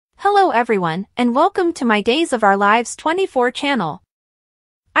Hello everyone, and welcome to my Days of Our Lives 24 channel.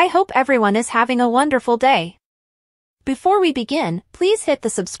 I hope everyone is having a wonderful day. Before we begin, please hit the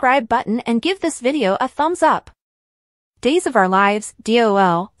subscribe button and give this video a thumbs up. Days of Our Lives,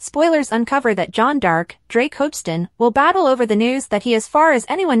 DOL, spoilers uncover that John Dark, Drake Hodgson, will battle over the news that he as far as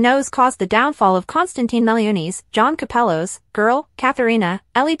anyone knows caused the downfall of Constantine Meliones, John Capello's girl, Katharina,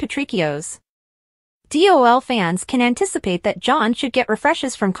 Ellie Patricios. DOL fans can anticipate that John should get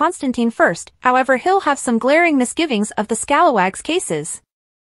refreshes from Constantine first, however he'll have some glaring misgivings of the Scalawags cases.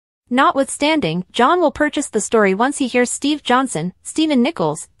 Notwithstanding, John will purchase the story once he hears Steve Johnson, Stephen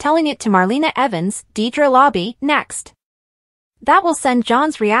Nichols, telling it to Marlena Evans, Deidre Lobby, next. That will send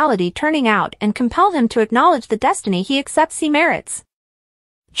John's reality turning out and compel him to acknowledge the destiny he accepts he merits.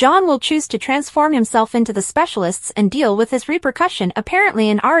 John will choose to transform himself into the specialists and deal with his repercussion apparently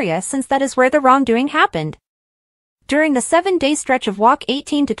in Aria since that is where the wrongdoing happened. During the 7-day stretch of Walk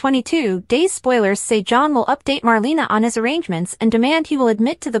 18 to 22 days, spoilers say John will update Marlena on his arrangements and demand he will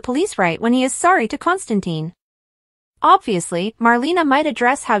admit to the police right when he is sorry to Constantine. Obviously, Marlena might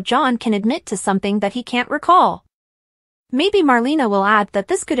address how John can admit to something that he can't recall. Maybe Marlena will add that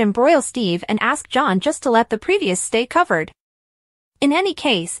this could embroil Steve and ask John just to let the previous stay covered. In any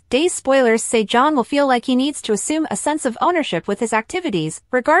case, Days spoilers say John will feel like he needs to assume a sense of ownership with his activities,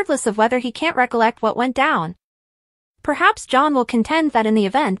 regardless of whether he can't recollect what went down. Perhaps John will contend that in the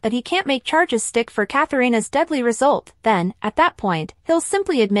event that he can't make charges stick for Katharina's deadly result, then, at that point, he'll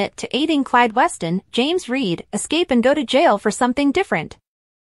simply admit to aiding Clyde Weston, James Reed, escape and go to jail for something different.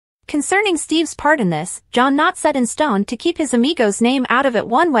 Concerning Steve's part in this, John not set in stone to keep his amigo's name out of it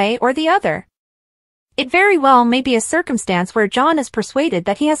one way or the other. It very well may be a circumstance where John is persuaded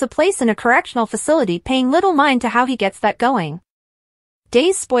that he has a place in a correctional facility, paying little mind to how he gets that going.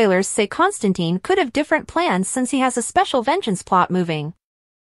 Days spoilers say Constantine could have different plans since he has a special vengeance plot moving.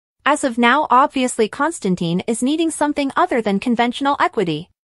 As of now, obviously Constantine is needing something other than conventional equity.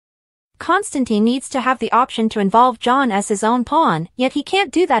 Constantine needs to have the option to involve John as his own pawn, yet he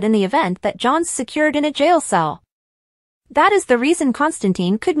can't do that in the event that John's secured in a jail cell. That is the reason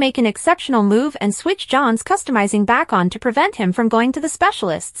Constantine could make an exceptional move and switch John's customizing back on to prevent him from going to the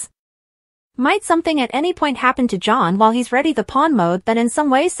specialists. Might something at any point happen to John while he's ready the pawn mode that in some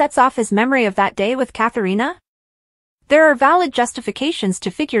way sets off his memory of that day with Katharina? There are valid justifications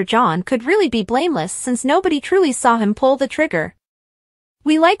to figure John could really be blameless since nobody truly saw him pull the trigger.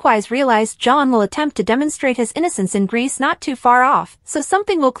 We likewise realize John will attempt to demonstrate his innocence in Greece not too far off, so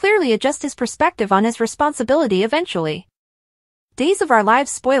something will clearly adjust his perspective on his responsibility eventually. Days of Our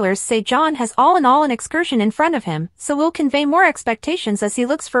Lives spoilers say John has all in all an excursion in front of him, so will convey more expectations as he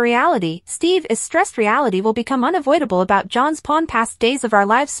looks for reality. Steve is stressed reality will become unavoidable about John's pawn. Past Days of Our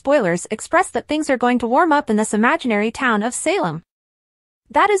Lives spoilers express that things are going to warm up in this imaginary town of Salem.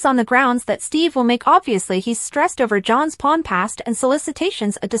 That is on the grounds that Steve will make obviously he's stressed over John's pawn past and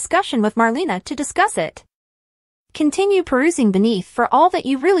solicitations a discussion with Marlena to discuss it. Continue perusing beneath for all that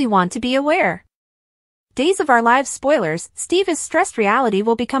you really want to be aware. Days of Our Lives spoilers, Steve is stressed reality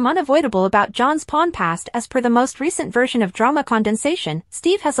will become unavoidable about John's pawn past. As per the most recent version of Drama Condensation,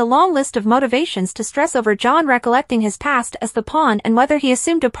 Steve has a long list of motivations to stress over John recollecting his past as the pawn and whether he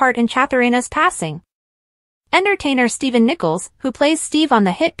assumed a part in Katharina's passing. Entertainer Stephen Nichols, who plays Steve on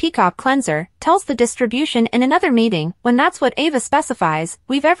the hit Peacock Cleanser, tells the distribution in another meeting, when that's what Ava specifies,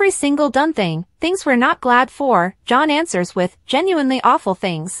 we've every single done things we're not glad for, John answers with, genuinely awful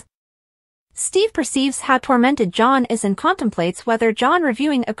things. Steve perceives how tormented John is and contemplates whether John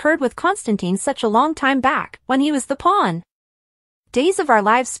reviewing occurred with Constantine such a long time back, when he was the pawn. Days of Our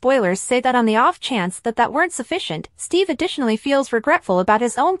Lives spoilers say that on the off chance that weren't sufficient, Steve additionally feels regretful about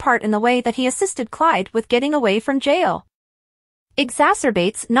his own part in the way that he assisted Clyde with getting away from jail.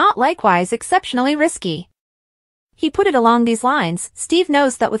 Exacerbates not likewise exceptionally risky. He put it along these lines, Steve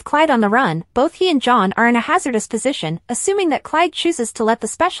knows that with Clyde on the run, both he and John are in a hazardous position, assuming that Clyde chooses to let the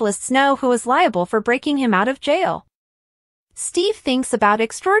specialists know who is liable for breaking him out of jail. Steve thinks about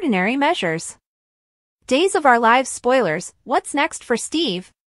extraordinary measures. Days of Our Lives spoilers, what's next for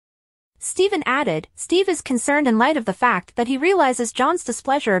Steve? Stephen added, Steve is concerned in light of the fact that he realizes John's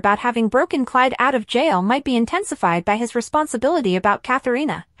displeasure about having broken Clyde out of jail might be intensified by his responsibility about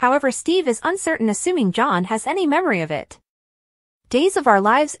Katharina. However, Steve is uncertain assuming John has any memory of it. Days of Our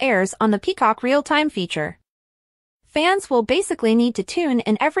Lives airs on the Peacock real-time feature. Fans will basically need to tune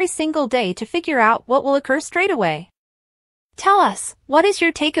in every single day to figure out what will occur straight away. Tell us, what is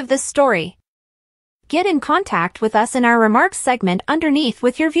your take of this story? Get in contact with us in our remarks segment underneath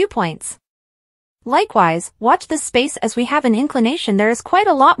with your viewpoints. Likewise, watch this space as we have an inclination there is quite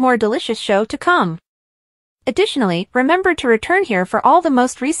a lot more delicious show to come. Additionally, remember to return here for all the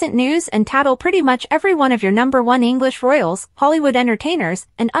most recent news and tattle pretty much every one of your #1 English royals, Hollywood entertainers,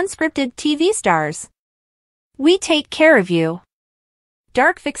 and unscripted TV stars. We take care of you.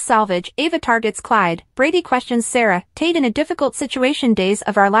 Dark Fix Salvage, Ava targets Clyde, Brady questions Sarah, Tate in a difficult situation. Days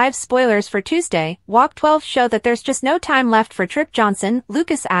of Our Lives spoilers for Tuesday, Walk 12 show that there's just no time left for Trip Johnson,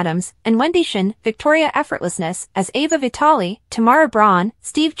 Lucas Adams, and Wendy Shin, Victoria Effortlessness, as Ava Vitale, Tamara Braun,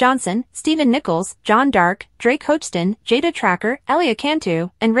 Steve Johnson, Stephen Nichols, John Dark, Drake Hochston, Jada Tracker, Elia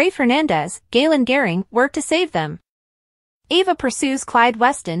Cantu, and Ray Fernandez, Galen Gehring, work to save them. Ava pursues Clyde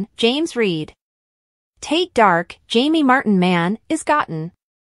Weston, James Reed. Tate Dark, Jamie Martin Man, is gotten.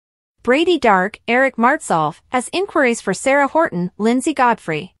 Brady Dark, Eric Martsolf, has inquiries for Sarah Horton, Lindsay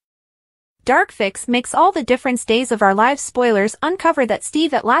Godfrey. Dark Fix makes all the difference. Days of Our Lives spoilers uncover that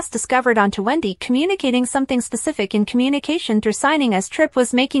Steve at last discovered onto Wendy communicating something specific in communication through signing as Trip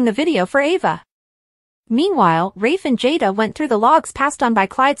was making the video for Ava. Meanwhile, Rafe and Jada went through the logs passed on by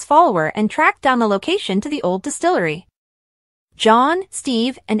Clyde's follower and tracked down the location to the old distillery. John,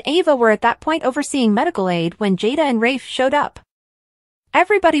 Steve, and Ava were at that point overseeing medical aid when Jada and Rafe showed up.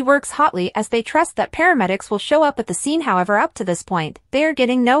 Everybody works hotly as they trust that paramedics will show up at the scene. However, up to this point, they are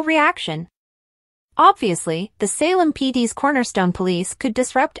getting no reaction. Obviously, the Salem PD's Cornerstone Police could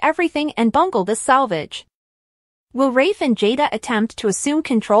disrupt everything and bungle this salvage. Will Rafe and Jada attempt to assume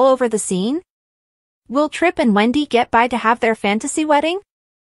control over the scene? Will Trip and Wendy get by to have their fantasy wedding?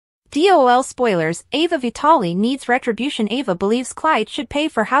 DOL spoilers, Ava Vitale needs retribution. Ava believes Clyde should pay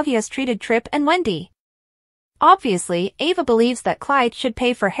for how he has treated Trip and Wendy. Obviously, Ava believes that Clyde should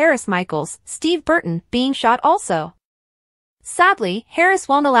pay for Harris Michaels, Steve Burton, being shot also. Sadly, Harris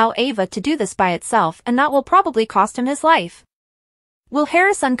won't allow Ava to do this by itself, and that will probably cost him his life. Will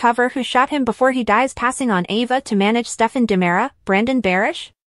Harris uncover who shot him before he dies, passing on Ava to manage Stephen DiMera, Brandon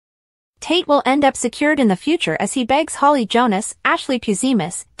Barish? Tate will end up secured in the future as he begs Holly Jonas, Ashley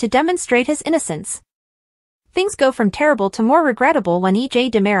Puzimis, to demonstrate his innocence. Things go from terrible to more regrettable when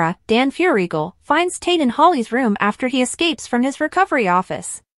E.J. DiMera, Dan Furigal, finds Tate in Holly's room after he escapes from his recovery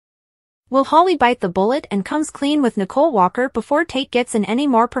office. Will Holly bite the bullet and comes clean with Nicole Walker before Tate gets in any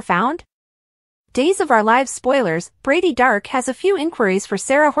more profound? Days of Our Lives spoilers, Brady Dark has a few inquiries for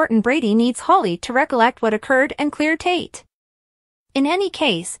Sarah Horton. Brady needs Holly to recollect what occurred and clear Tate. In any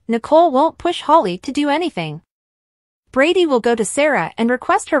case, Nicole won't push Holly to do anything. Brady will go to Sarah and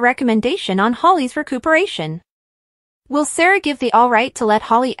request her recommendation on Holly's recuperation. Will Sarah give the all right to let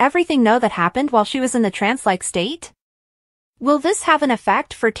Holly everything know that happened while she was in the trance-like state? Will this have an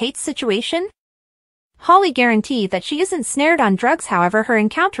effect for Tate's situation? Holly guarantee that she isn't snared on drugs, however her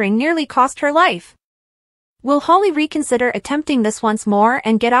encountering nearly cost her life. Will Holly reconsider attempting this once more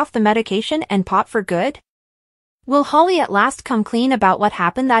and get off the medication and pot for good? Will Holly at last come clean about what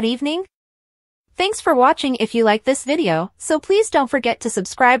happened that evening? Thanks for watching. If you like this video, so please don't forget to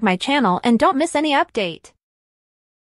subscribe my channel and don't miss any update.